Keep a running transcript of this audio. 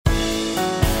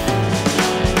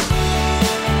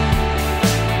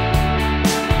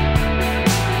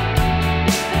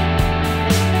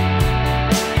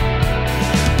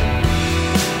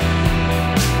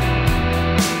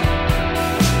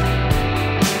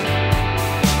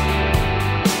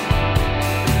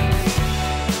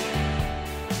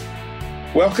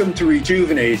Welcome to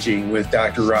Rejuvenating with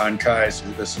Dr. Ron Kaiser.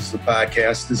 This is the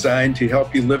podcast designed to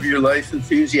help you live your life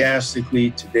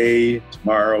enthusiastically today,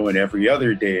 tomorrow, and every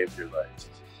other day of your life.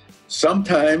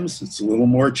 Sometimes it's a little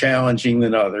more challenging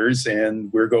than others,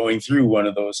 and we're going through one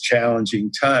of those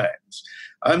challenging times.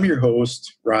 I'm your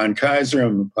host, Ron Kaiser.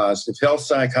 I'm a positive health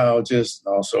psychologist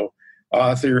and also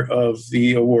author of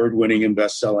the award-winning and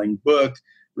best-selling book,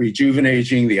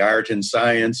 Rejuvenating: The Art and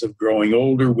Science of Growing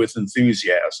Older with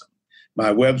Enthusiasm.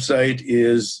 My website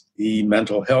is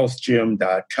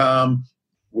thementalhealthgym.com,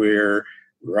 where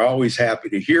we're always happy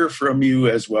to hear from you,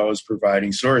 as well as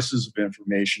providing sources of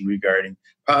information regarding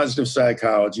positive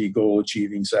psychology,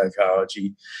 goal-achieving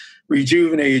psychology,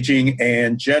 rejuvenating,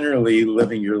 and generally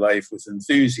living your life with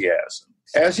enthusiasm.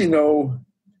 As you know,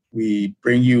 we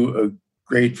bring you a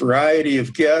great variety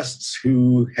of guests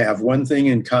who have one thing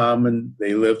in common.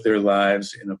 They live their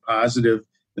lives in a positive,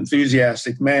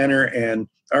 enthusiastic manner and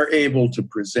are able to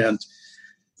present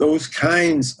those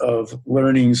kinds of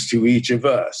learnings to each of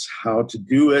us, how to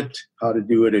do it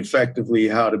effectively,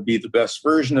 how to be the best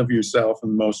version of yourself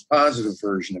and the most positive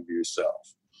version of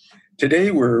yourself.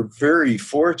 Today, we're very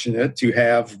fortunate to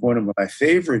have one of my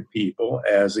favorite people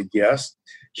as a guest.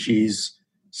 She's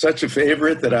such a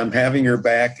favorite that I'm having her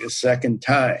back a second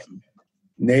time.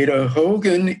 Neda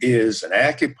Hogan is an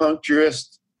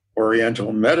acupuncturist,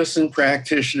 Oriental medicine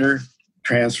practitioner,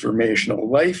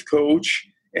 transformational life coach,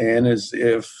 and as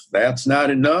if that's not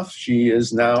enough, she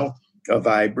is now a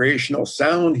vibrational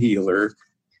sound healer,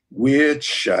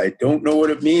 which I don't know what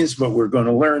it means, but we're going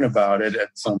to learn about it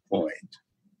at some point.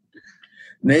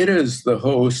 Neda is the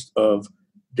host of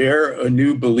Dare a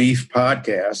New Belief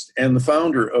podcast and the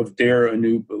founder of Dare a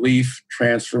New Belief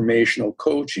Transformational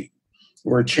Coaching,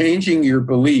 where changing your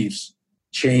beliefs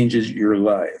changes your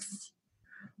life.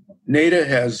 Neda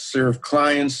has served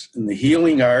clients in the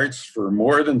healing arts for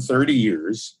more than 30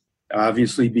 years,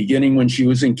 obviously beginning when she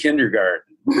was in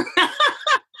kindergarten.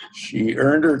 She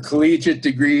earned her collegiate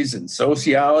degrees in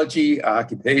sociology,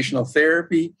 occupational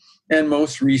therapy, and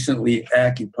most recently,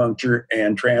 acupuncture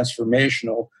and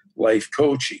transformational life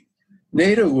coaching.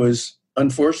 Neda was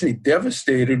unfortunately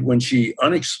devastated when she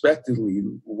unexpectedly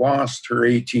lost her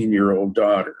 18-year-old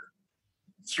daughter.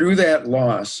 Through that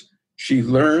loss, she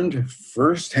learned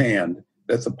firsthand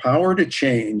that the power to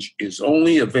change is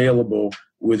only available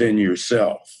within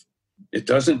yourself. It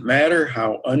doesn't matter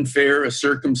how unfair a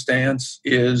circumstance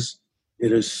is,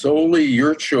 it is solely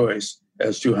your choice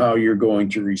as to how you're going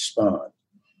to respond.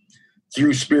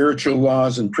 Through spiritual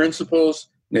laws and principles,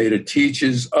 Neda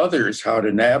teaches others how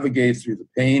to navigate through the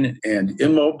pain and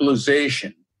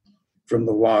immobilization from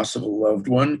the loss of a loved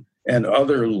one and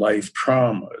other life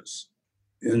traumas.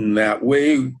 In that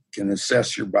way, you can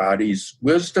assess your body's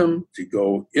wisdom to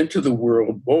go into the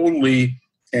world boldly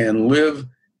and live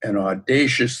an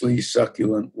audaciously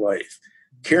succulent life,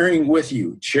 carrying with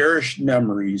you cherished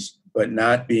memories, but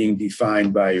not being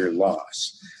defined by your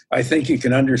loss. I think you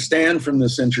can understand from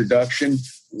this introduction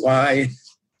why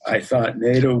I thought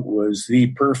Neda was the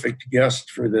perfect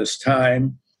guest for this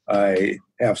time. I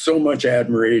have so much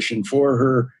admiration for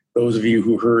her. Those of you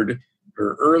who heard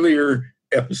her earlier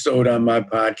episode on my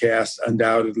podcast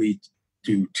undoubtedly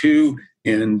do too,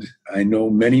 and I know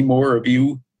many more of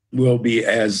you will be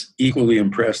as equally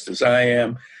impressed as I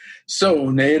am. So,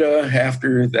 Neda,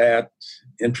 after that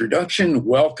introduction,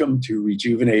 welcome to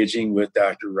Rejuvenating with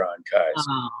Dr. Ron Kaiser.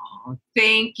 Oh,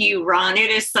 thank you, Ron.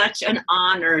 It is such an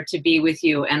honor to be with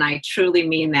you, and I truly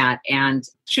mean that, and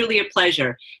truly a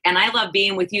pleasure. And I love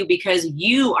being with you because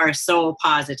you are so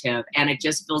positive, and it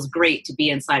just feels great to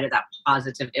be inside of that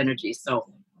positive energy. So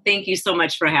thank you so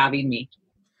much for having me.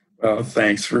 Well,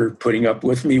 thanks for putting up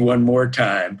with me one more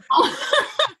time.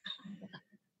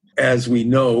 As we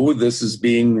know, this is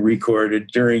being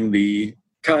recorded during the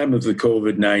time of the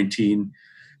COVID-19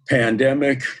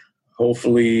 pandemic.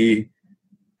 Hopefully,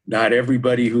 not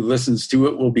everybody who listens to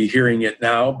it will be hearing it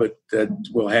now, but that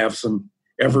will have some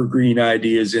evergreen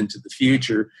ideas into the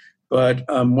future. But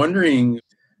I'm wondering,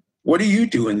 what are you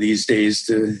doing these days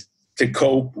to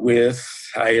cope with,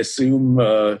 I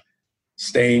assume,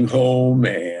 staying home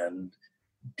and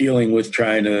dealing with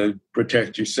trying to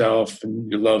protect yourself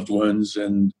and your loved ones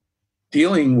and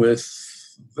dealing with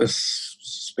this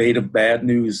spate of bad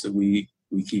news that we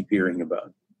keep hearing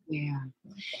about? Yeah.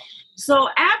 So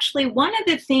actually, one of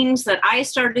the things that I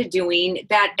started doing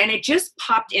and it just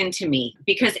popped into me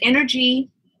because energy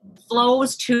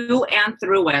flows to and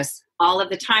through us all of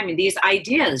the time. And these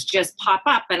ideas just pop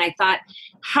up. And I thought,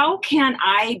 how can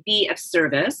I be of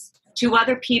service to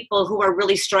other people who are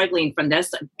really struggling from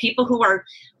this, people who are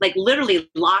like literally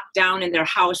locked down in their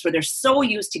house where they're so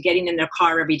used to getting in their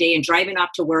car every day and driving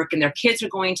off to work, and their kids are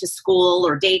going to school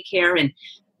or daycare, and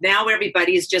now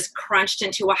everybody's just crunched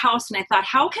into a house. And I thought,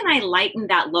 how can I lighten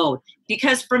that load?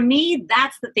 Because for me,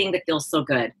 that's the thing that feels so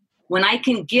good. When I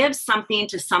can give something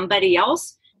to somebody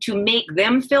else to make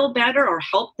them feel better or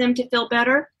help them to feel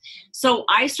better. So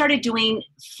I started doing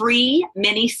free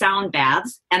mini sound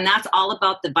baths, and that's all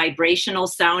about the vibrational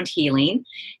sound healing.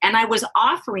 And I was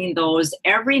offering those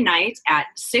every night at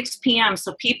 6 p.m.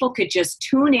 so people could just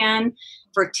tune in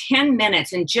for 10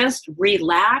 minutes and just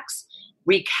relax,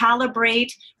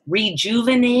 recalibrate,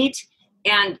 rejuvenate,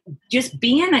 and just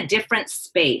be in a different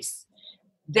space.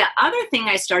 The other thing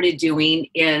I started doing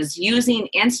is using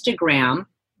Instagram.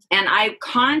 And I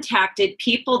contacted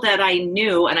people that I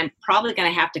knew, and I'm probably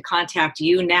going to have to contact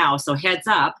you now, so heads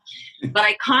up. But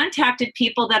I contacted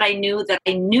people that I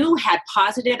knew had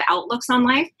positive outlooks on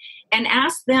life, and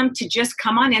asked them to just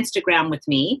come on Instagram with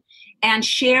me and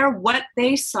share what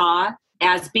they saw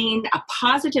as being a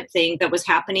positive thing that was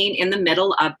happening in the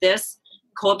middle of this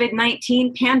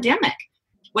COVID-19 pandemic.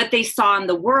 What they saw in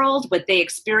the world, what they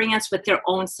experienced with their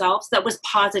own selves that was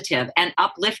positive and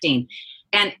uplifting.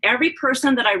 And every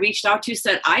person that I reached out to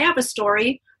said, I have a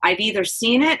story. I've either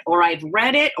seen it or I've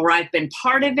read it or I've been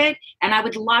part of it, and I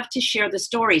would love to share the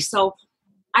story. So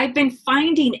I've been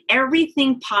finding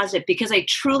everything positive because I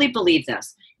truly believe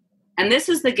this. And this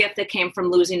is the gift that came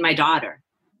from losing my daughter,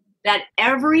 that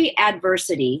every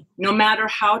adversity, no matter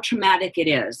how traumatic it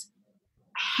is,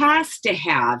 has to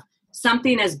have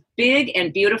something as big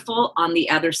and beautiful on the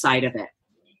other side of it.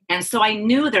 And so I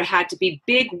knew there had to be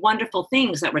big, wonderful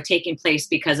things that were taking place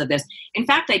because of this. In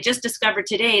fact, I just discovered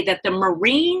today that the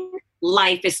marine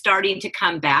life is starting to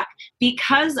come back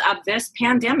because of this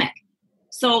pandemic.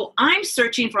 So I'm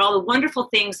searching for all the wonderful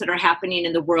things that are happening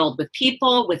in the world with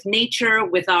people, with nature,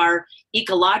 with our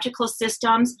ecological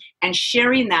systems, and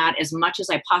sharing that as much as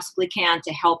I possibly can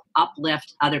to help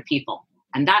uplift other people.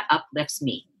 And that uplifts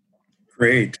me.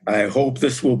 Great. I hope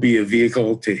this will be a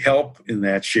vehicle to help in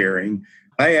that sharing.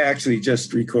 I actually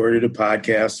just recorded a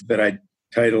podcast that I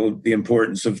titled The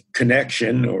Importance of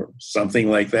Connection or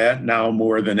something like that, now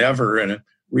more than ever. And I'm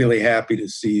really happy to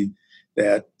see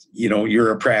that,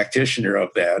 you're a practitioner of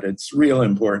that. It's real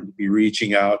important to be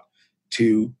reaching out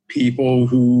to people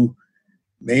who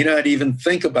may not even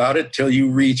think about it till you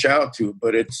reach out to it.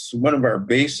 But it's one of our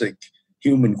basic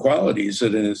human qualities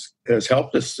that has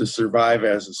helped us to survive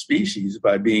as a species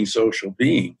by being social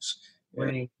beings.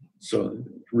 Right. So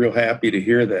real happy to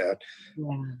hear that.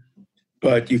 Yeah.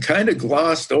 But you kind of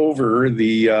glossed over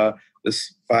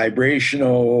this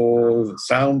vibrational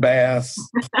sound baths.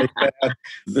 Like that.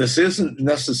 This isn't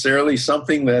necessarily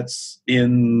something that's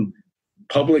in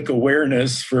public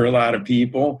awareness for a lot of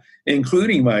people,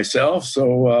 including myself.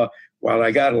 So while I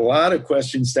got a lot of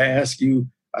questions to ask you,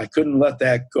 I couldn't let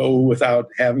that go without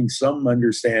having some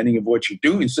understanding of what you're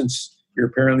doing, since you're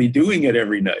apparently doing it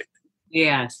every night.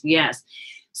 Yes.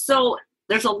 So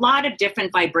there's a lot of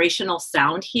different vibrational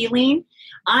sound healing.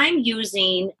 I'm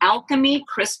using Alchemy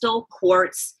Crystal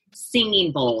Quartz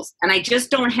singing bowls. And I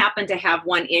just don't happen to have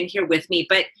one in here with me,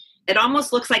 but it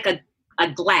almost looks like a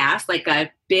glass, like a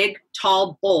big,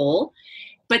 tall bowl.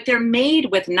 But they're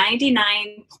made with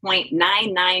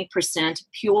 99.99%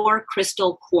 pure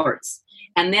crystal quartz.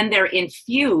 And then they're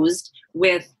infused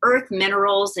with earth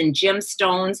minerals and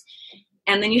gemstones.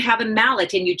 And then you have a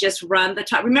mallet and you just run the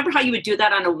top. Remember how you would do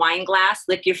that on a wine glass,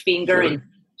 lick your finger and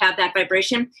have that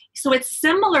vibration? So it's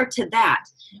similar to that.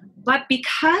 But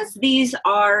because these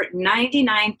are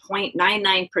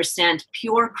 99.99%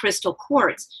 pure crystal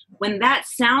quartz, when that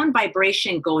sound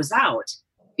vibration goes out,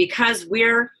 because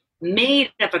we're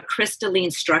made of a crystalline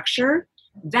structure,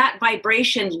 that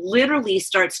vibration literally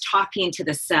starts talking to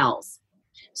the cells.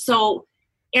 So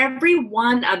every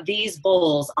one of these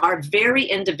bowls are very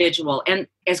individual. And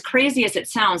as crazy as it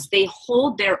sounds, they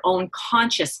hold their own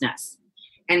consciousness.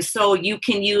 And so you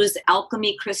can use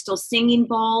Alchemy Crystal Singing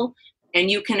Bowl, and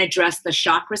you can address the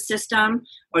chakra system,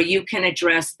 or you can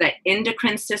address the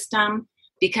endocrine system,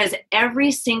 because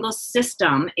every single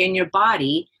system in your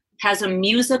body has a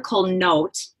musical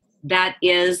note that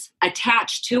is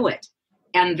attached to it.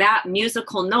 And that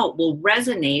musical note will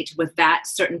resonate with that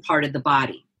certain part of the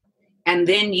body. And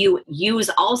then you use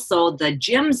also the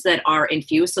gems that are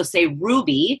infused. So say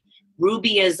ruby.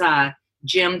 Ruby is a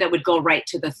gem that would go right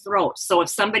to the throat. So if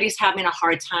somebody's having a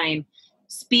hard time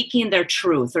speaking their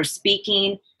truth or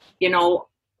speaking,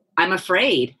 I'm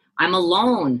afraid, I'm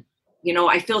alone,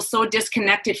 I feel so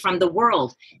disconnected from the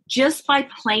world. Just by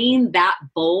playing that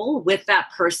bowl with that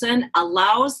person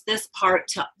allows this part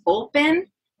to open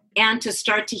and to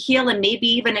start to heal and maybe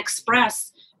even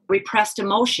express repressed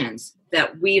emotions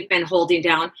that we've been holding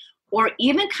down, or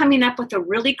even coming up with a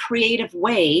really creative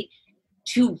way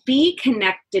to be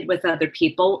connected with other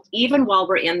people, even while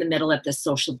we're in the middle of the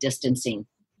social distancing.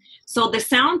 So the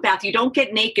sound bath, you don't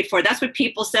get naked for. That's what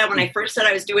people said when I first said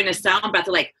I was doing a sound bath.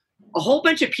 They're like, a whole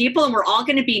bunch of people and we're all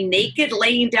going to be naked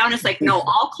laying down. It's like, no,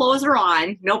 all clothes are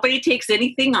on. Nobody takes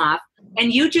anything off.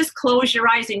 And you just close your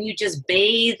eyes and you just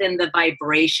bathe in the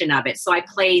vibration of it. So I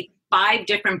play 5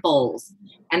 different bowls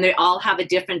and they all have a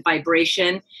different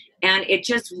vibration. And it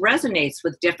just resonates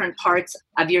with different parts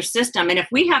of your system. And if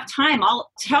we have time, I'll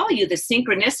tell you the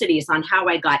synchronicities on how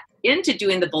I got into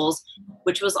doing the bowls,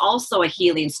 which was also a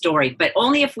healing story, but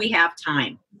only if we have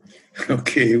time.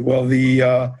 Okay. Well,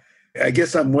 I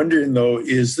guess I'm wondering, though,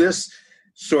 is this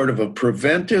sort of a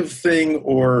preventive thing,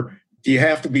 or do you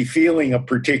have to be feeling a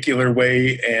particular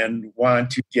way and want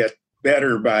to get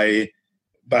better by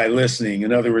listening?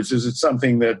 In other words, is it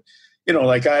something that,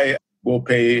 like I will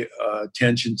pay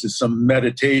attention to some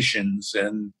meditations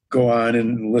and go on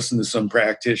and listen to some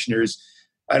practitioners.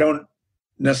 I don't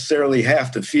necessarily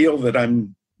have to feel that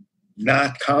I'm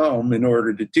not calm in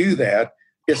order to do that.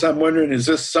 Yes, I'm wondering, is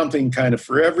this something kind of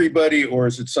for everybody, or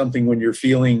is it something when you're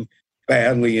feeling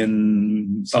badly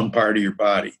in some part of your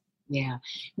body? Yeah.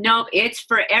 No, it's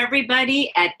for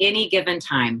everybody at any given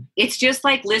time. It's just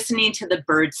like listening to the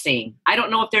birds sing. I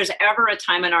don't know if there's ever a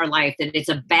time in our life that it's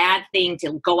a bad thing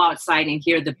to go outside and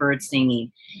hear the birds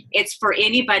singing. It's for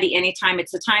anybody, anytime.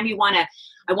 It's a time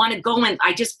I want to go and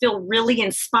I just feel really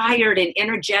inspired and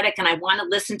energetic, and I want to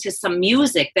listen to some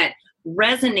music that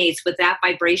resonates with that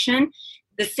vibration.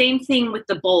 The same thing with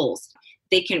the bowls.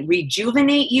 They can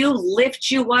rejuvenate you,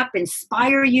 lift you up,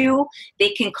 inspire you. They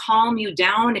can calm you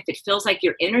down if it feels like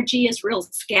your energy is real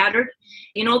scattered.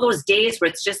 Those days where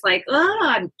it's just like,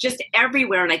 I'm just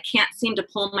everywhere and I can't seem to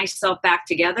pull myself back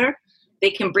together.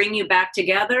 They can bring you back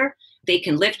together. They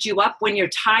can lift you up when you're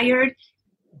tired.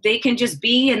 They can just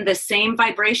be in the same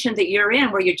vibration that you're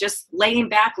in, where you're just laying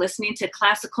back, listening to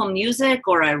classical music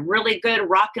or a really good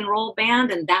rock and roll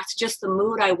band. And that's just the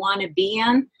mood I want to be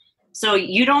in. So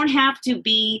you don't have to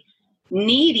be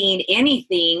needing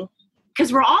anything,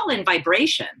 because we're all in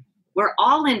vibration. We're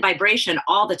all in vibration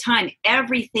all the time.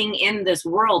 Everything in this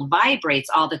world vibrates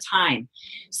all the time.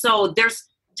 So there's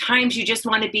times you just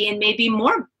want to be in maybe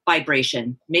more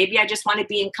vibration. Maybe I just want to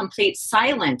be in complete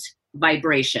silent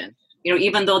vibration.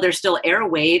 Even though there's still air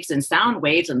waves and sound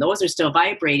waves and those are still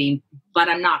vibrating, but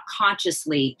I'm not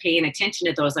consciously paying attention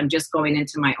to those. I'm just going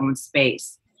into my own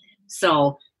space.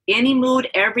 So any mood,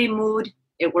 every mood,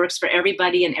 it works for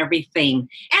everybody and everything.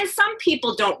 And some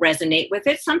people don't resonate with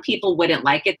it. Some people wouldn't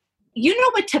like it. You know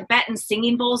what Tibetan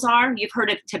singing bowls are? You've heard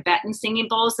of Tibetan singing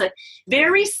bowls?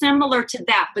 Very similar to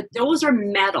that, but those are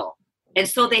metal. And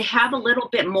so they have a little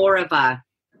bit more of a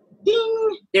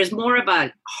ding. There's more of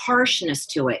a harshness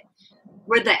to it,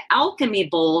 where the alchemy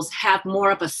bowls have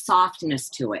more of a softness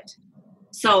to it.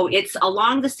 So it's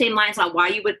along the same lines on why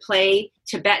you would play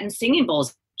Tibetan singing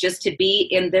bowls, just to be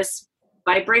in this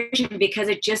vibration, because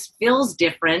it just feels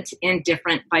different in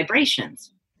different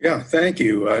vibrations. Yeah, thank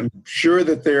you. I'm sure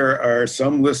that there are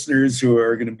some listeners who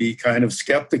are going to be kind of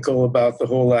skeptical about the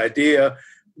whole idea,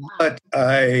 but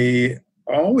I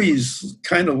always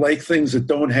kind of like things that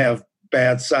don't have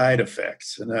bad side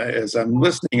effects. And as I'm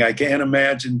listening, I can't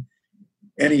imagine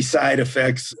any side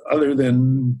effects other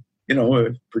than,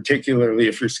 particularly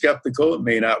if you're skeptical, it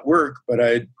may not work, but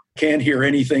I can't hear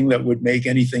anything that would make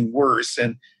anything worse.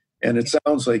 And it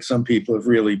sounds like some people have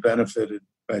really benefited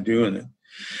by doing it.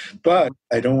 But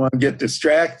I don't want to get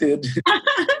distracted,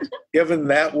 given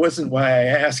that wasn't why I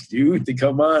asked you to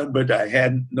come on, but I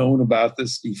hadn't known about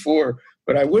this before.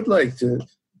 But I would like to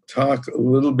talk a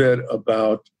little bit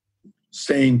about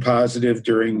staying positive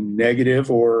during negative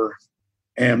or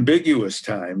ambiguous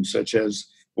times, such as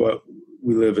what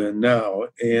we live in now.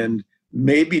 And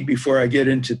maybe before I get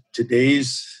into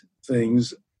today's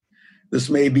things, this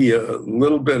may be a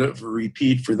little bit of a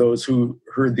repeat for those who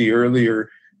heard the earlier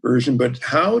version, but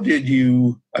how did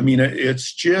you,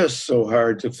 it's just so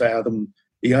hard to fathom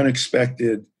the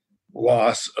unexpected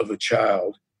loss of a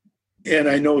child. And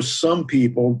I know some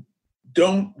people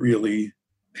don't really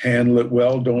handle it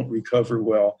well, don't recover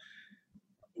well.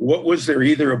 What was there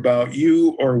either about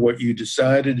you or what you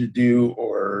decided to do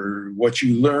or what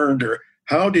you learned, or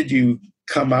how did you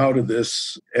come out of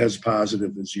this as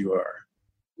positive as you are?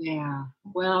 Yeah,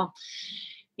 well,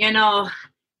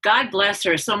 God bless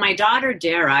her. So my daughter,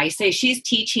 Dara, I say she's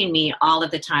teaching me all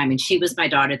of the time. And she was my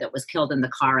daughter that was killed in the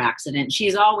car accident.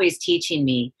 She's always teaching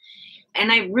me.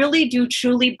 And I really do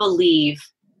truly believe,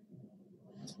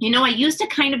 I used to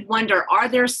kind of wonder, are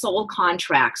there soul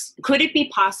contracts? Could it be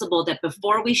possible that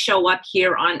before we show up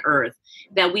here on earth,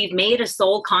 that we've made a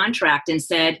soul contract and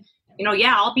said,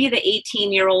 yeah, I'll be the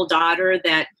 18-year-old daughter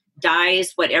that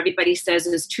dies what everybody says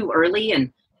is too early.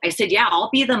 And I said, yeah,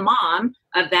 I'll be the mom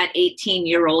of that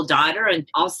 18-year-old daughter, and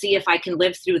I'll see if I can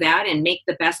live through that and make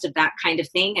the best of that kind of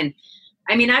thing. And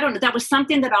I mean, I don't know, that was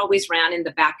something that always ran in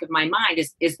the back of my mind,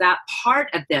 is that part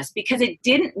of this, because it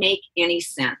didn't make any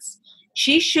sense.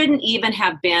 She shouldn't even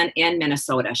have been in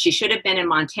Minnesota. She should have been in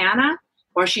Montana,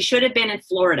 or she should have been in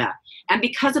Florida. And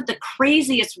because of the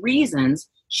craziest reasons,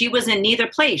 she was in neither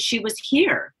place. She was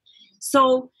here.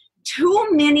 So too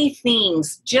many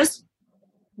things just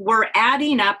were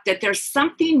adding up that there's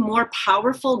something more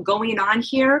powerful going on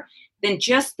here than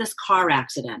just this car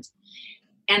accident.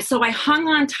 And so I hung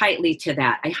on tightly to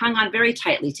that. I hung on very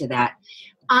tightly to that.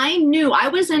 I knew I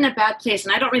was in a bad place,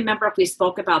 and I don't remember if we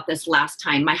spoke about this last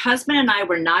time. My husband and I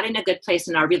were not in a good place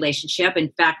in our relationship. In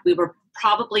fact, we were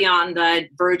probably on the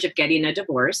verge of getting a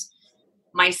divorce.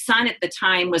 My son at the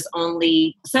time was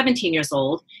only 17 years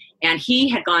old, and he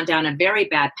had gone down a very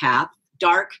bad path,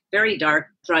 dark, very dark,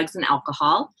 drugs and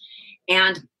alcohol.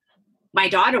 And my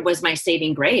daughter was my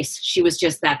saving grace. She was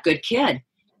just that good kid.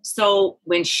 So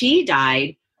when she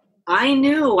died, I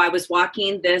knew I was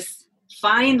walking this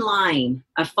fine line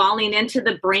of falling into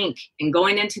the brink and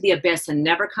going into the abyss and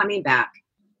never coming back,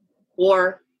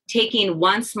 or taking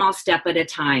one small step at a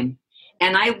time.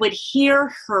 And I would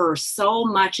hear her so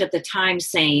much of the time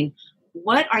saying,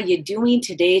 what are you doing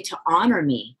today to honor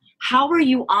me? How are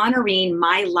you honoring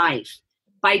my life?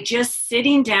 By just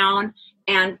sitting down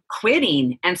and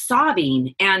quitting and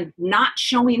sobbing and not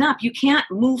showing up. You can't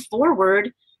move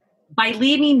forward by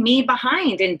leaving me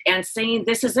behind and saying,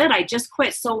 this is it, I just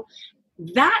quit. So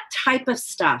that type of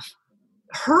stuff,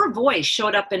 her voice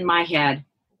showed up in my head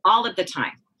all of the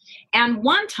time. And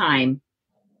one time,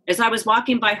 as I was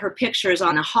walking by her pictures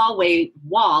on a hallway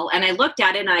wall, and I looked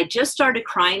at it and I just started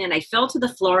crying, and I fell to the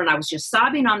floor and I was just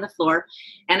sobbing on the floor.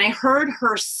 And I heard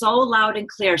her so loud and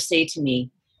clear say to me,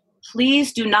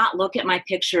 please do not look at my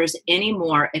pictures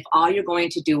anymore if all you're going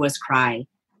to do is cry.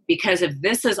 Because if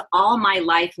this is all my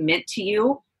life meant to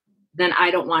you, then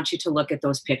I don't want you to look at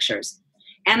those pictures.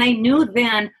 And I knew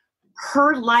then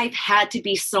her life had to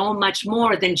be so much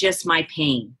more than just my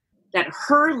pain. That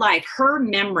her life, her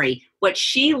memory, what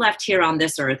she left here on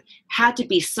this earth had to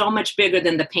be so much bigger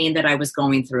than the pain that I was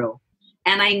going through.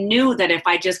 And I knew that if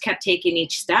I just kept taking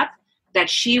each step, that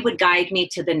she would guide me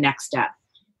to the next step.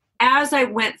 As I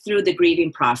went through the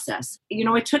grieving process,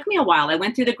 it took me a while. I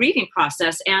went through the grieving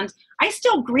process, and I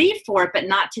still grieve for it, but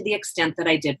not to the extent that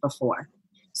I did before.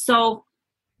 So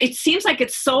it seems like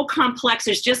it's so complex.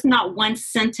 There's just not one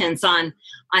sentence on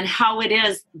how it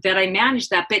is that I manage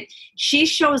that. But she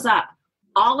shows up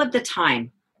all of the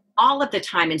time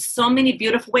in so many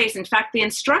beautiful ways. In fact, the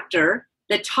instructor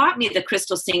that taught me the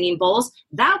crystal singing bowls,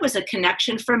 that was a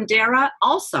connection from Dara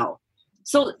also.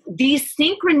 So these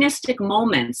synchronistic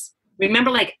moments,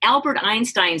 remember, like Albert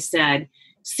Einstein said,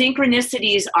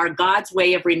 synchronicities are God's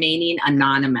way of remaining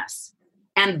anonymous.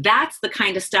 And that's the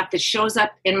kind of stuff that shows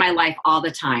up in my life all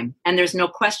the time. And there's no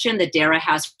question that Dara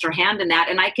has her hand in that.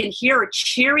 And I can hear her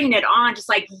cheering it on, just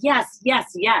like, yes,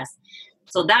 yes, yes.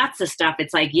 So that's the stuff.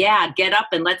 It's like, yeah, get up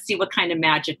and let's see what kind of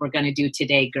magic we're going to do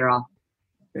today, girl.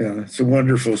 Yeah, it's a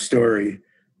wonderful story.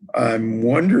 I'm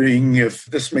wondering if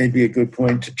this may be a good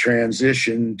point to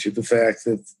transition to the fact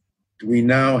that we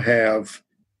now have,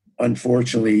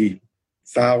 unfortunately,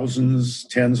 thousands,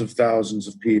 tens of thousands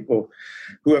of people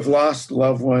who have lost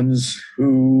loved ones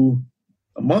who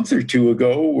a month or two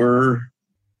ago were,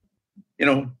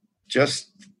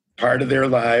 just part of their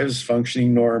lives,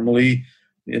 functioning normally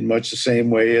in much the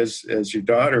same way as your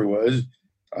daughter was.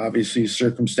 Obviously,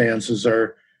 circumstances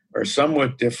are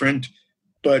somewhat different.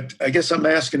 But I guess I'm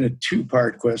asking a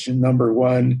two-part question. Number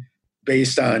one,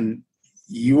 based on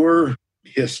your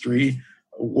history,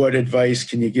 what advice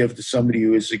can you give to somebody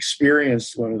who has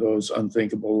experienced one of those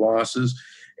unthinkable losses?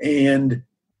 And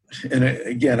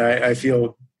again, I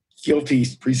feel guilty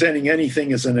presenting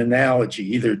anything as an analogy,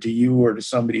 either to you or to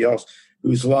somebody else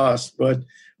who's lost. But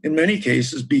in many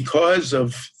cases, because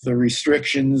of the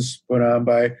restrictions put on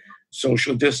by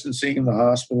social distancing in the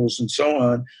hospitals and so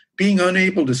on, being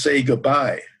unable to say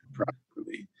goodbye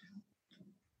properly.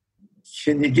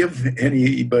 Can you give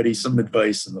anybody some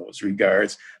advice in those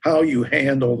regards? How you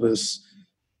handle this?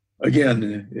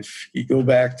 Again, if you go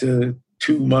back to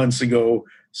 2 months ago,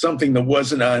 something that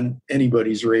wasn't on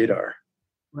anybody's radar.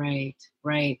 Right,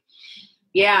 right.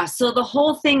 Yeah. So the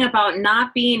whole thing about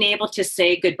not being able to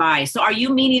say goodbye. So are you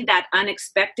meaning that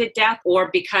unexpected death, or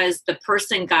because the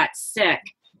person got sick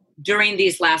during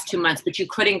these last 2 months, but you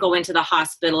couldn't go into the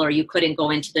hospital or you couldn't go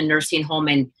into the nursing home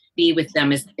and be with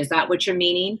them? Is that what you're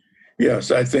meaning?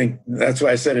 Yes, I think that's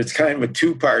why I said it's kind of a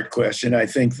two-part question. I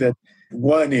think that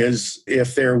one is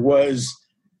if there was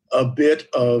a bit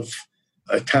of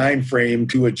a time frame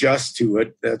to adjust to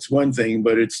it, that's one thing,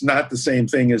 but it's not the same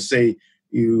thing as, say,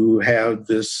 you have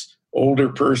this older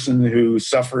person who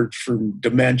suffered from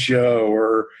dementia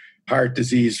or heart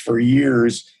disease for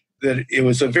years, that it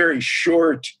was a very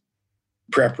short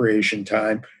preparation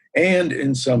time. And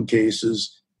in some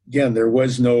cases, again, there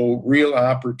was no real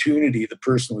opportunity. The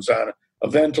person was on a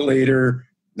ventilator,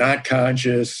 not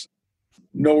conscious,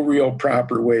 no real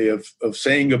proper way of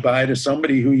saying goodbye to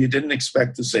somebody who you didn't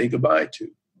expect to say goodbye to.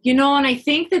 You know, and I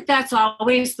think that that's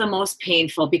always the most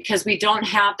painful, because we don't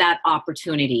have that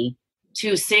opportunity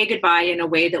to say goodbye in a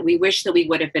way that we wish that we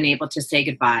would have been able to say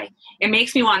goodbye. It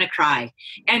makes me want to cry,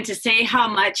 and to say how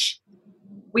much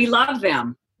we love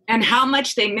them and how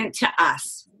much they meant to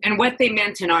us and what they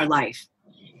meant in our life.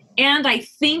 And I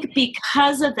think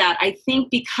because of that,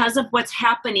 because of what's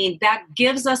happening, that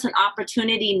gives us an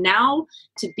opportunity now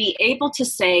to be able to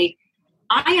say,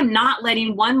 I am not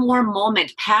letting one more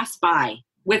moment pass by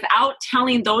without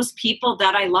telling those people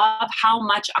that I love how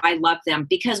much I love them,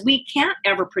 because we can't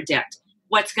ever predict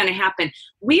what's going to happen.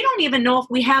 We don't even know if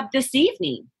we have this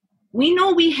evening. We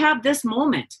know we have this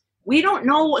moment. We don't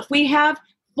know if we have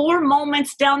 4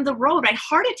 moments down the road.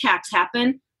 Heart attacks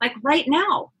happen like right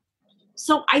now.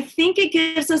 So I think it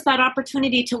gives us that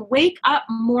opportunity to wake up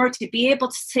more, to be able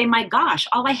to say, my gosh,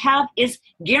 all I have is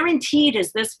guaranteed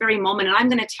is this very moment. And I'm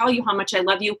going to tell you how much I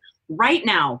love you right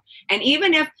now. And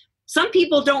even if some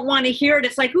people don't want to hear it,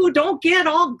 it's like, ooh, don't get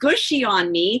all gushy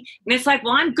on me. And it's like,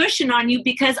 well, I'm gushing on you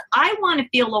because I want to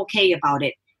feel okay about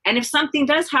it. And if something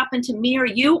does happen to me or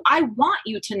you, I want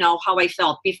you to know how I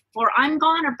felt before I'm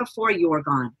gone or before you're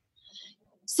gone.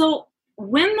 So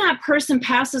when that person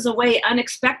passes away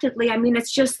unexpectedly, I mean,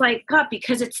 it's just like, God,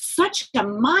 because it's such a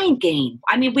mind game.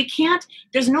 I mean,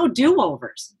 there's no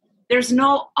do-overs. There's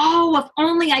no, oh, if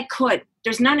only I could.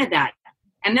 There's none of that.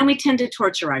 And then we tend to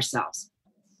torture ourselves.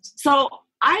 So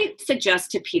I suggest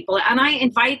to people, and I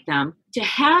invite them to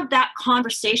have that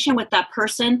conversation with that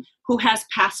person who has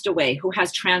passed away, who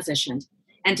has transitioned,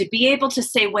 and to be able to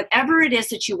say whatever it is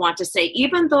that you want to say,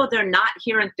 even though they're not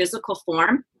here in physical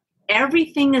form.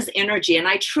 Everything is energy, and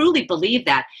I truly believe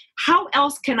that. How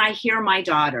else can I hear my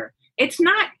daughter? It's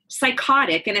not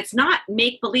psychotic, and it's not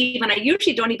make-believe, and I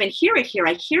usually don't even hear it here.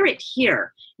 I hear it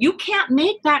here. You can't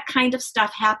make that kind of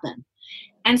stuff happen.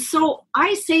 And so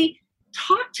I say,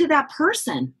 talk to that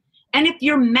person. And if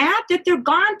you're mad that they're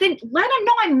gone, then let them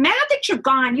know, I'm mad that you're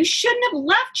gone. You shouldn't have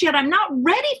left yet. I'm not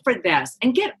ready for this.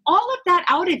 And get all of that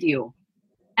out of you.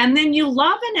 And then you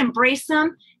love and embrace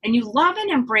them, and you love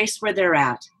and embrace where they're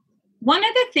at. One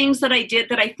of the things that I did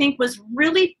that I think was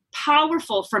really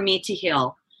powerful for me to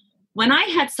heal, when I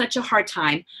had such a hard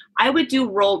time, I would do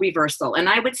role reversal. And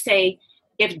I would say,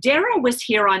 if Dara was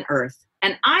here on earth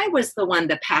and I was the one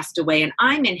that passed away and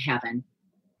I'm in heaven,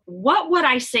 what would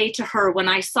I say to her when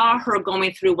I saw her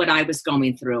going through what I was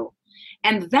going through?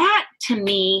 And that, to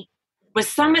me, was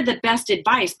some of the best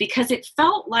advice, because it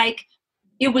felt like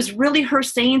it was really her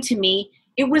saying to me,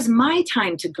 it was my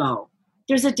time to go.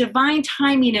 There's a divine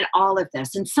timing in all of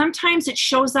this. And sometimes it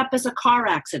shows up as a car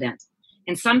accident.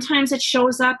 And sometimes it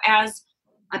shows up as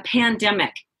a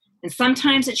pandemic. And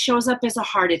sometimes it shows up as a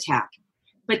heart attack.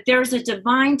 But there's a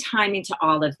divine timing to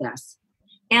all of this.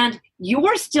 And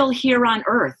you're still here on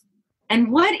earth.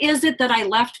 And what is it that I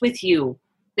left with you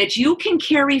that you can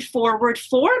carry forward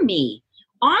for me,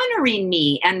 honoring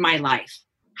me and my life?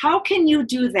 How can you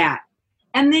do that?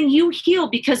 And then you heal,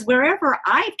 because wherever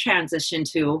I've transitioned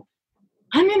to,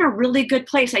 I'm in a really good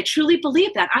place. I truly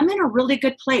believe that. I'm in a really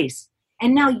good place.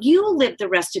 And now you live the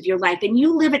rest of your life, and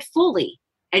you live it fully.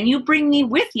 And you bring me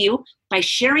with you by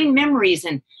sharing memories,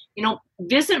 and,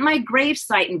 visit my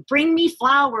gravesite and bring me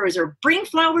flowers, or bring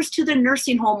flowers to the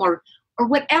nursing home, or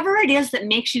whatever it is that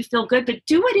makes you feel good, but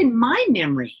do it in my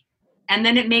memory. And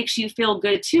then it makes you feel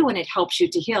good too, and it helps you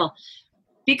to heal.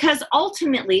 Because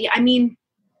ultimately, I mean,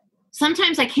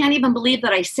 sometimes I can't even believe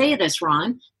that I say this,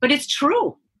 Ron, but it's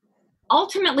true.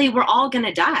 Ultimately, we're all going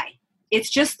to die. It's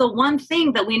just the one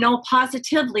thing that we know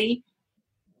positively,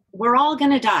 we're all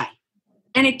going to die.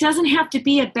 And it doesn't have to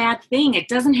be a bad thing. It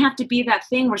doesn't have to be that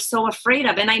thing we're so afraid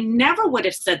of. And I never would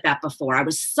have said that before. I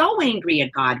was so angry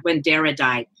at God when Dara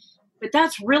died. But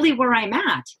that's really where I'm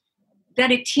at.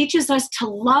 that it teaches us to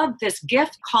love this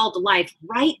gift called life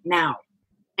right now,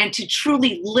 and to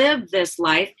truly live this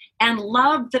life and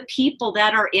love the people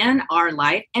that are in our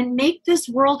life and make this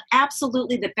world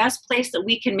absolutely the best place that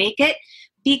we can make it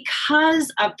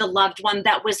because of the loved one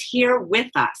that was here with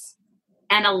us,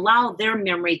 and allow their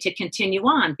memory to continue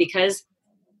on, because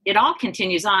it all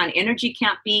continues on. Energy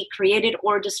can't be created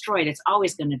or destroyed. It's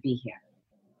always going to be here.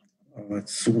 Oh,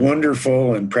 it's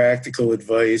wonderful and practical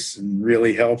advice, and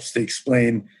really helps to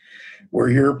explain where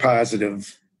your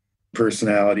positive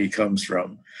personality comes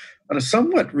from. On a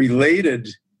somewhat related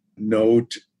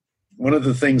note, one of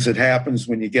the things that happens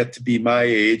when you get to be my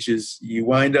age is you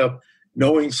wind up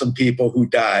knowing some people who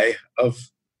die of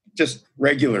just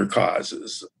regular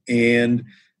causes. And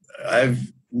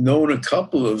I've known a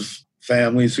couple of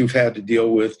families who've had to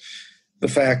deal with the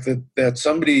fact that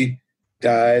somebody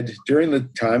died during the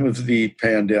time of the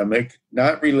pandemic,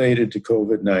 not related to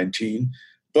COVID-19,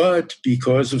 but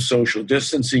because of social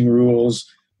distancing rules,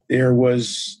 there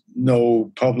was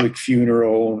no public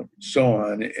funeral, so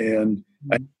on. And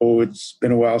I know it's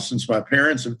been a while since my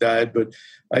parents have died, but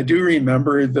I do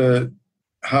remember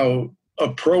how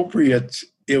appropriate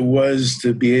it was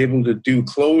to be able to do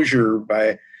closure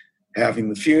by having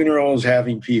the funerals,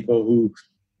 having people who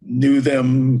knew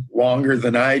them longer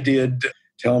than I did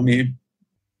tell me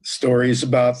stories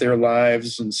about their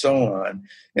lives and so on.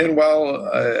 And while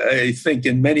I think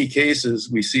in many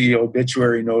cases we see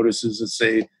obituary notices that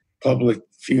say public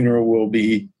funeral will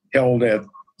be held at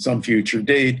some future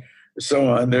date, so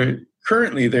on, they're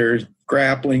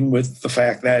grappling with the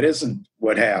fact that isn't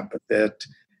what happened, that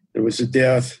there was a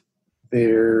death.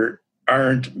 There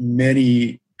aren't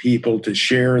many people to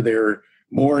share their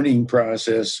mourning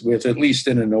process with, at least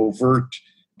in an overt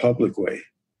public way.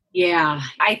 Yeah,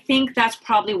 I think that's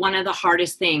probably one of the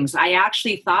hardest things. I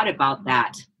actually thought about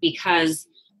that because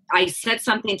I said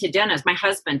something to Dennis, my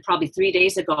husband, probably 3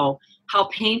 days ago, how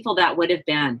painful that would have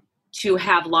been to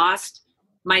have lost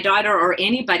my daughter or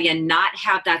anybody and not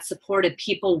have that support of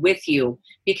people with you,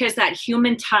 because that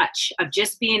human touch of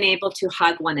just being able to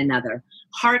hug one another,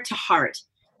 heart to heart,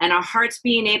 and our hearts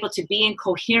being able to be in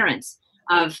coherence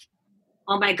of,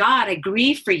 oh my God, I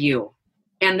grieve for you.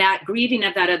 And that grieving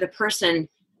of that other person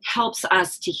helps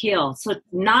us to heal. So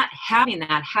not having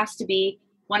that has to be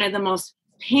one of the most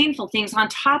painful things, on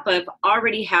top of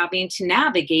already having to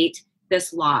navigate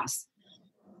this loss.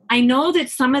 I know that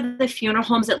some of the funeral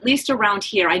homes, at least around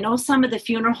here, I know some of the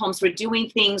funeral homes were doing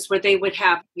things where they would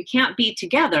have, you can't be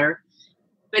together,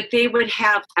 but they would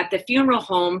have at the funeral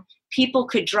home, people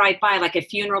could drive by like a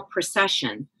funeral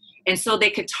procession. And so they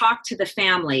could talk to the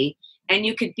family and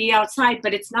you could be outside,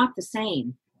 but it's not the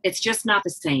same. It's just not the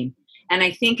same. And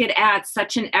I think it adds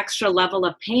such an extra level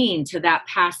of pain to that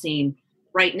passing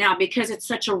right now, because it's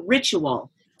such a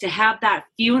ritual to have that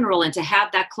funeral and to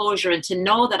have that closure, and to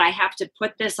know that I have to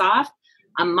put this off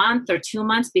a month or 2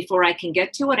 months before I can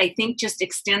get to it, I think just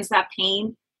extends that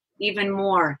pain even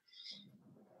more.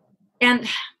 And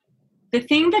the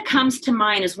thing that comes to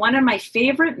mind is one of my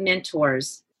favorite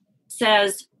mentors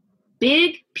says,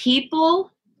 big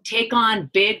people take on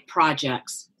big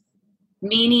projects.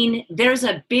 Meaning there's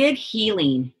a big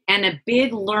healing and a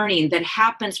big learning that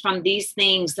happens from these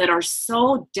things that are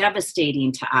so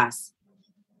devastating to us,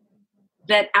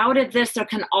 that out of this there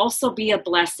can also be a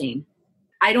blessing.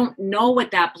 I don't know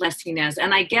what that blessing is.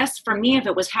 And I guess for me, if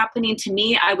it was happening to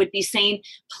me, I would be saying,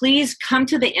 please come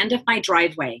to the end of my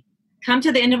driveway. Come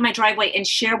to the end of my driveway and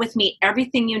share with me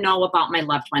everything you know about my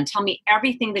loved one. Tell me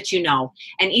everything that you know.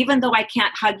 And even though I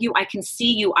can't hug you, I can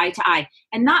see you eye to eye,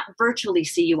 and not virtually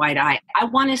see you eye to eye. I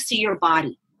want to see your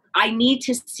body. I need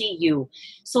to see you.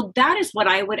 So that is what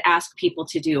I would ask people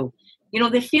to do. You know,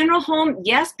 the funeral home,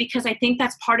 yes, because I think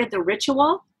that's part of the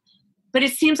ritual. But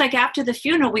it seems like after the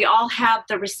funeral, we all have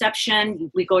the reception.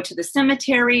 We go to the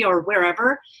cemetery or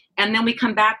wherever, and then we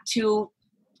come back to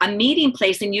a meeting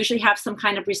place and usually have some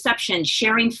kind of reception,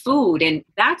 sharing food, and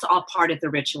that's all part of the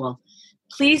ritual.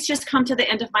 Please just come to the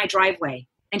end of my driveway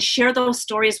and share those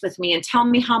stories with me and tell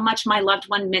me how much my loved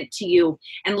one meant to you,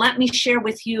 and let me share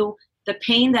with you the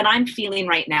pain that I'm feeling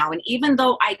right now. And even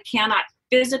though I cannot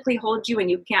physically hold you and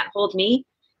you can't hold me,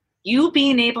 you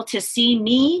being able to see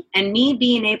me and me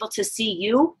being able to see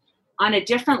you on a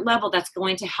different level, that's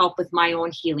going to help with my own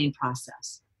healing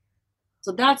process.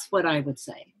 So that's what I would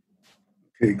say.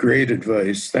 Okay, great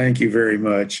advice. Thank you very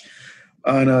much.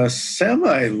 On a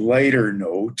semi-lighter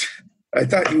note, I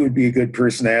thought you would be a good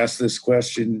person to ask this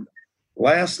question.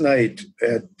 Last night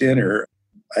at dinner,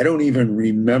 I don't even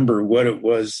remember what it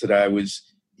was that I was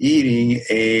eating,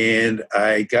 and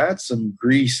I got some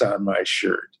grease on my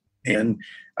shirt. And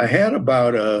I had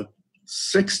about a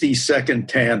 60-second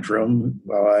tantrum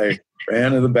while I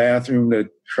ran to the bathroom to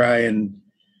try and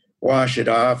wash it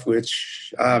off,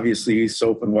 which obviously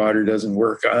soap and water doesn't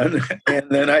work on. And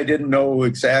then I didn't know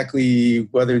exactly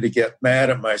whether to get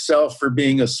mad at myself for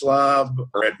being a slob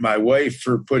or at my wife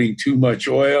for putting too much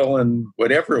oil and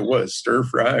whatever it was, stir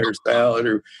fry or salad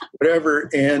or whatever.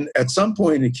 And at some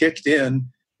point it kicked in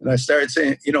and I started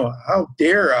saying, how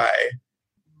dare I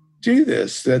do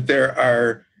this? That there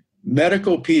are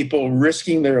medical people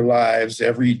risking their lives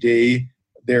every day.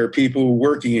 There are people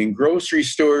working in grocery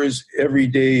stores every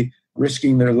day,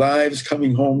 risking their lives,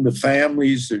 coming home to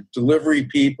families. They're delivery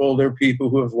people. They're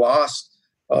people who have lost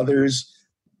others.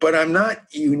 But I'm not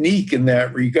unique in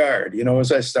that regard.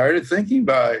 As I started thinking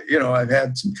about it, I've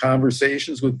had some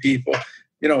conversations with people,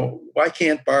 why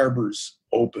can't barbers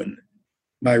open?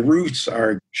 My roots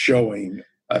are showing.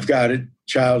 I've got a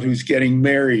child who's getting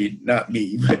married, not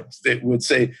me, but they would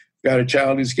say, got a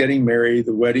child who's getting married.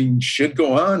 The wedding should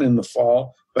go on in the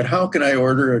fall, but how can I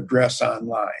order a dress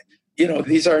online?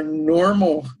 These are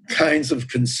normal kinds of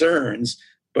concerns,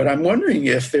 but I'm wondering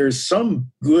if there's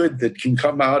some good that can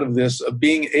come out of this, of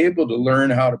being able to learn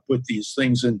how to put these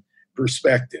things in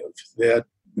perspective. That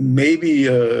maybe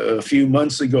a few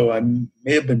months ago, I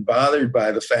may have been bothered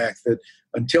by the fact that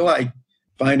until I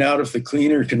find out if the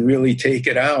cleaner can really take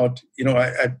it out,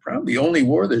 I probably only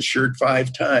wore this shirt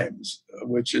 5 times,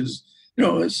 which is,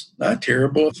 it's not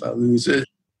terrible if I lose it.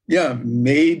 Yeah,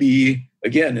 maybe,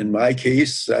 again, in my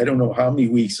case, I don't know how many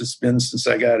weeks it's been since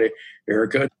I got a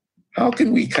haircut. How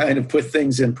can we kind of put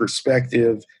things in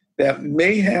perspective that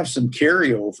may have some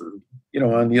carryover,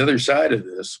 on the other side of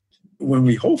this, when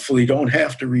we hopefully don't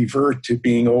have to revert to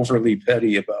being overly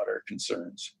petty about our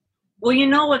concerns?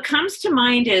 Well, what comes to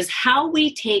mind is how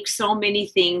we take so many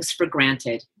things for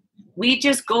granted. We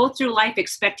just go through life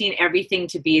expecting everything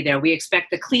to be there. We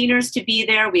expect the cleaners to be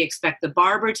there. We expect the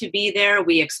barber to be there.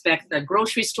 We expect the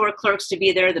grocery store clerks to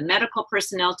be there, the medical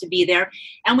personnel to be there.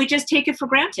 And we just take it for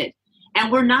granted.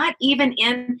 And we're not even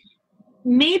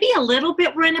maybe a little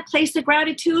bit, we're in a place of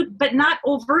gratitude, but not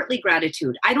overtly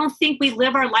gratitude. I don't think we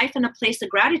live our life in a place of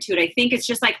gratitude. I think it's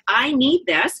just like, I need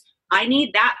this. I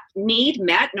need that need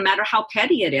met, no matter how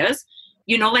petty it is.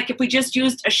 Like if we just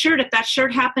used a shirt, if that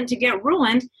shirt happened to get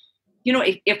ruined,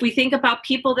 if we think about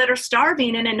people that are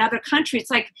starving in another country,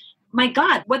 it's like, my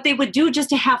God, what they would do just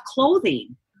to have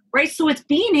clothing, right? So it's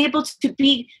being able to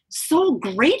be so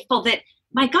grateful that,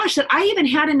 my gosh, that I even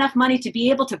had enough money to be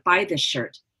able to buy this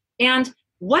shirt. And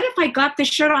what if I got this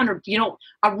shirt on,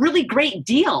 a really great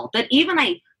deal that even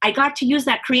I got to use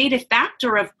that creative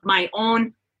factor of my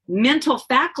own mental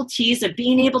faculties of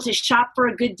being able to shop for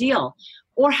a good deal?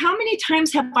 Or how many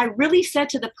times have I really said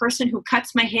to the person who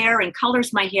cuts my hair and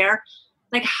colors my hair,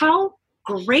 like, how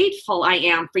grateful I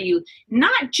am for you,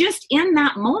 not just in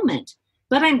that moment,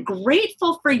 but I'm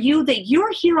grateful for you that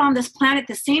you're here on this planet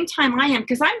the same time I am,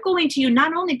 because I'm going to you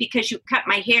not only because you cut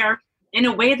my hair in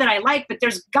a way that I like, but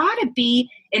there's got to be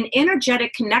an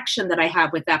energetic connection that I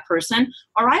have with that person,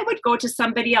 or I would go to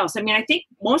somebody else. I mean, I think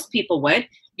most people would.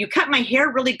 You cut my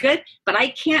hair really good, but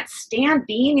I can't stand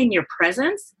being in your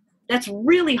presence. That's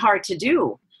really hard to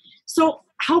do. So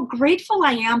how grateful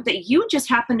I am that you just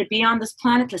happen to be on this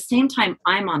planet the same time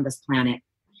I'm on this planet.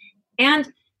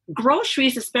 And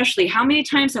groceries especially, how many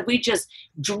times have we just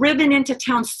driven into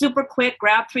town super quick,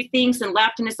 grabbed 3 things and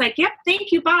left, and it's like, yep, thank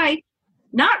you, bye.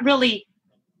 Not really,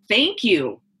 thank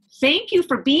you. Thank you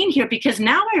for being here, because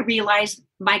now I realize,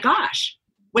 my gosh,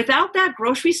 without that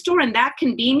grocery store and that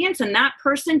convenience and that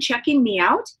person checking me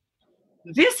out,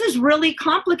 this is really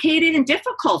complicated and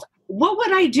difficult. What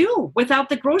would I do without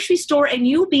the grocery store and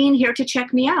you being here to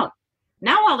check me out?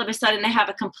 Now, all of a sudden, I have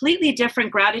a completely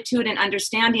different gratitude and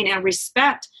understanding and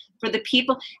respect for the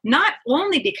people, not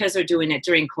only because they're doing it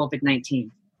during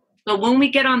COVID-19, but when we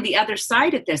get on the other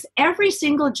side of this, every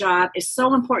single job is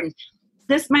so important.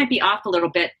 This might be off a little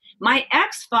bit. My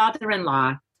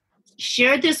ex-father-in-law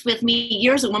shared this with me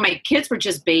years ago when my kids were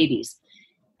just babies.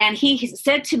 And he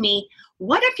said to me,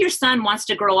 what if your son wants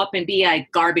to grow up and be a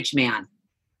garbage man?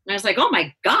 And I was like, oh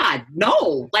my God,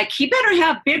 no. Like, he better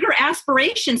have bigger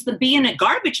aspirations than being a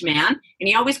garbage man. And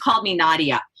he always called me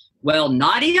Nadia. Well,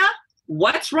 Nadia,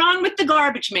 what's wrong with the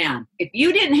garbage man? If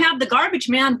you didn't have the garbage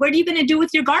man, what are you going to do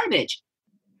with your garbage?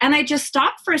 And I just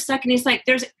stopped for a second. He's like,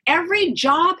 every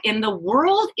job in the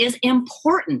world is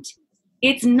important.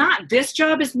 It's not, this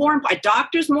job is more important. A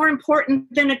doctor's more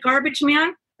important than a garbage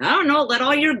man. I don't know, let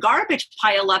all your garbage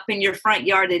pile up in your front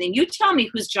yard and then you tell me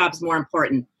whose job's more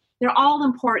important. They're all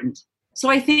important.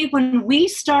 So I think when we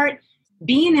start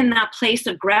being in that place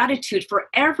of gratitude for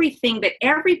everything that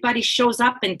everybody shows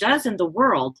up and does in the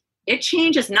world, it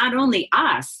changes not only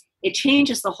us, it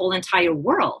changes the whole entire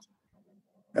world.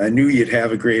 I knew you'd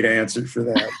have a great answer for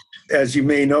that. As you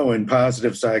may know, in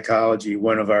positive psychology,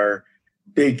 one of our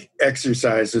big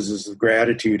exercises is the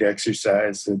gratitude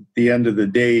exercise at the end of the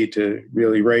day, to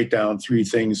really write down 3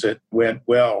 things that went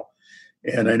well.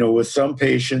 And I know with some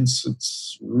patients,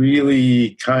 it's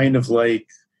really kind of like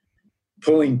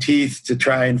pulling teeth to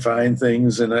try and find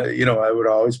things. And, I would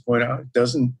always point out, it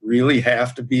doesn't really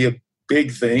have to be a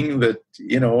big thing that,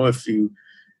 if you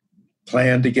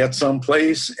plan to get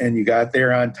someplace and you got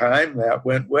there on time, that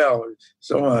went well, or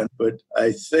so on. But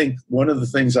I think one of the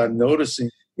things I'm noticing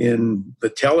in the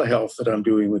telehealth that I'm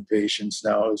doing with patients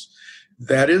now is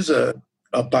that is a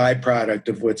byproduct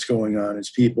of what's going on,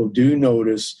 is people do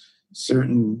notice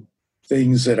certain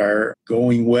things that are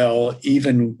going well,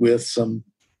 even with some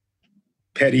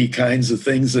petty kinds of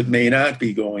things that may not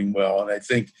be going well. And I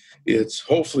think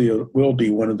hopefully it will be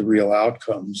one of the real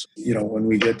outcomes, when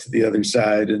we get to the other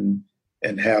side and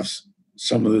have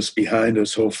some of this behind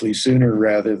us, hopefully sooner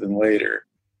rather than later.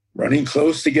 Running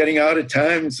close to getting out of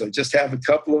time, so I just have a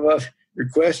couple of other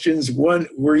questions. One,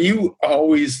 were you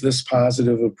always this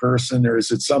positive a person, or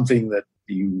is it something that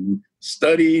you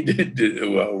studied,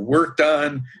 worked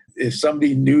on? If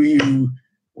somebody knew you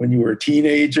when you were a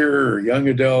teenager or young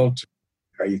adult,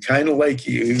 are you kind of like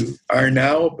you are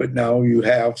now, but now you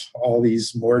have all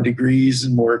these more degrees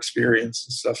and more experience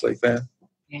and stuff like that?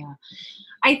 Yeah.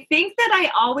 I think that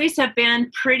I always have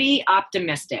been pretty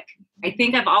optimistic. I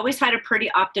think I've always had a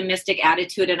pretty optimistic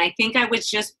attitude, and I think I was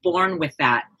just born with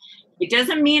that. It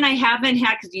doesn't mean I haven't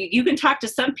had, because you can talk to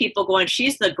some people going,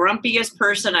 she's the grumpiest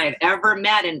person I've ever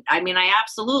met. And I mean, I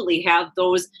absolutely have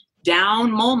those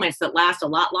down moments that last a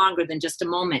lot longer than just a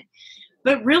moment.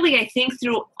 But really, I think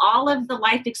through all of the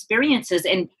life experiences,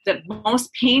 and the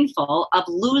most painful of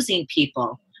losing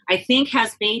people, I think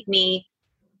has made me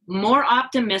more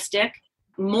optimistic,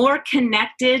 more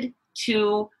connected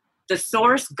to the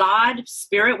source, God,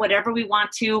 spirit, whatever we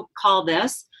want to call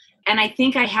this. And I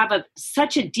think I have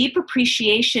such a deep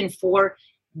appreciation for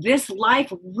this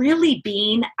life really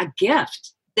being a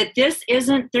gift. That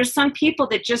there's some people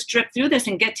that just drip through this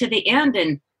and get to the end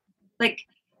and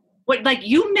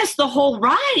you missed the whole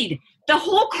ride. The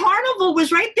whole carnival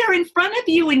was right there in front of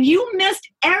you and you missed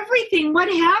everything. What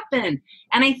happened?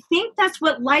 And I think that's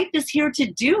what life is here to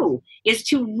do, is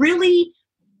to really,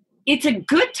 it's a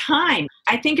good time.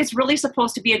 I think it's really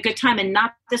supposed to be a good time and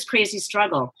not this crazy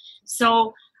struggle.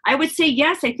 So I would say,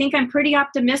 yes, I think I'm pretty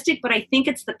optimistic, but I think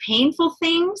it's the painful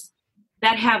things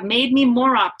that have made me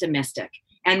more optimistic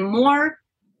and more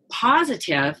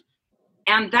positive.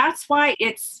 And that's why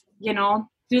it's,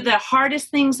 through the hardest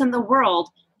things in the world,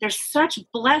 there's such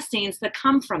blessings that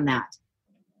come from that.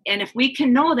 And if we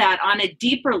can know that on a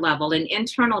deeper level, an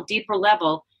internal deeper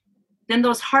level, then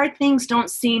those hard things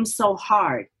don't seem so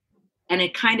hard. And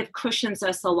it kind of cushions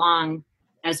us along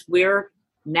as we're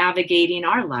navigating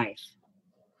our life.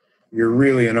 You're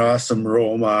really an awesome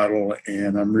role model,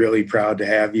 and I'm really proud to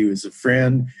have you as a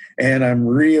friend. And I'm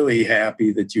really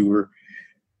happy that you were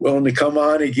willing to come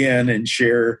on again and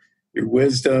share your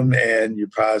wisdom and your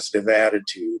positive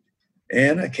attitude.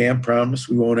 And I can't promise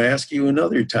we won't ask you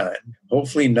another time.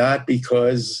 Hopefully not,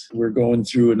 because we're going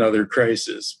through another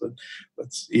crisis, but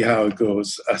let's see how it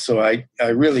goes. So I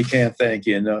really can't thank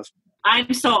you enough.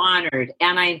 I'm so honored.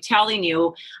 And I'm telling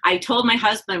you, I told my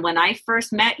husband when I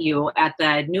first met you at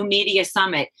the New Media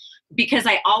Summit, because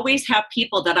I always have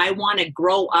people that I want to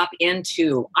grow up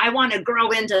into. I want to grow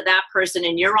into that person,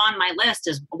 and you're on my list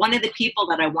as one of the people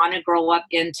that I want to grow up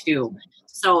into.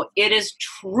 So it is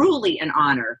truly an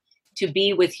honor to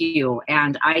be with you,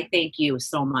 and I thank you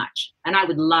so much. And I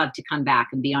would love to come back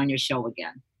and be on your show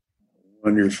again.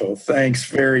 Wonderful. Thanks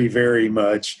very, very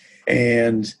much.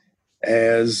 And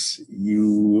as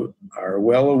you are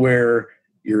well aware,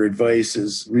 your advice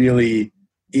is really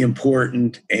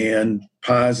important and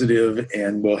positive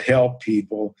and will help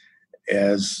people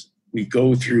as we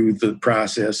go through the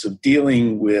process of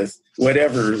dealing with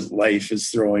whatever life is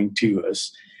throwing to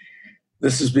us.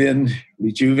 This has been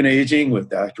Rejuvenaging with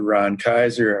Dr. Ron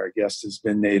Kaiser. Our guest has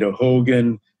been Nada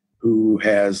Hogan, who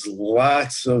has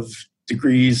lots of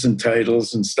degrees and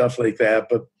titles and stuff like that,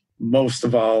 but most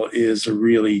of all is a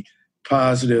really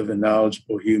positive and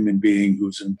knowledgeable human being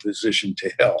who's in a position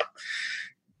to help.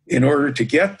 In order to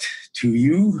get to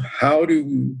you, how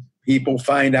do people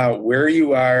find out where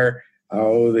you are,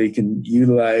 how they can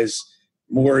utilize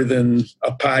more than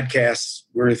a podcast's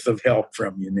worth of help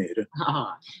from you, Nada?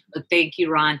 Oh, thank you,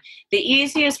 Ron. The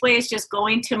easiest way is just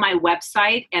going to my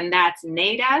website, and that's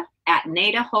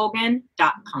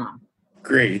nada@nadahogan.com.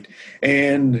 Great.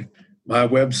 And my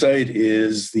website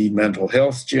is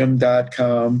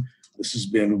thementalhealthgym.com. This has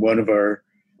been one of our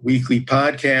weekly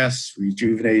podcasts,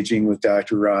 Rejuvenating with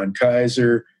Dr. Ron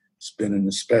Kaiser. It's been an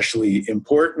especially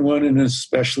important one and an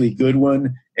especially good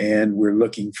one, and we're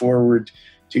looking forward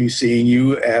to seeing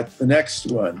you at the next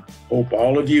one. Hope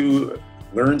all of you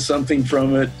learn something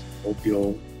from it. Hope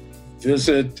you'll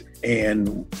visit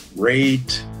and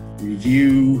rate,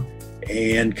 review,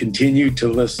 and continue to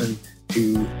listen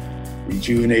to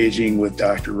Rejuvenating with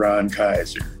Dr. Ron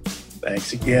Kaiser.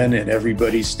 Thanks again, and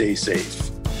everybody stay safe.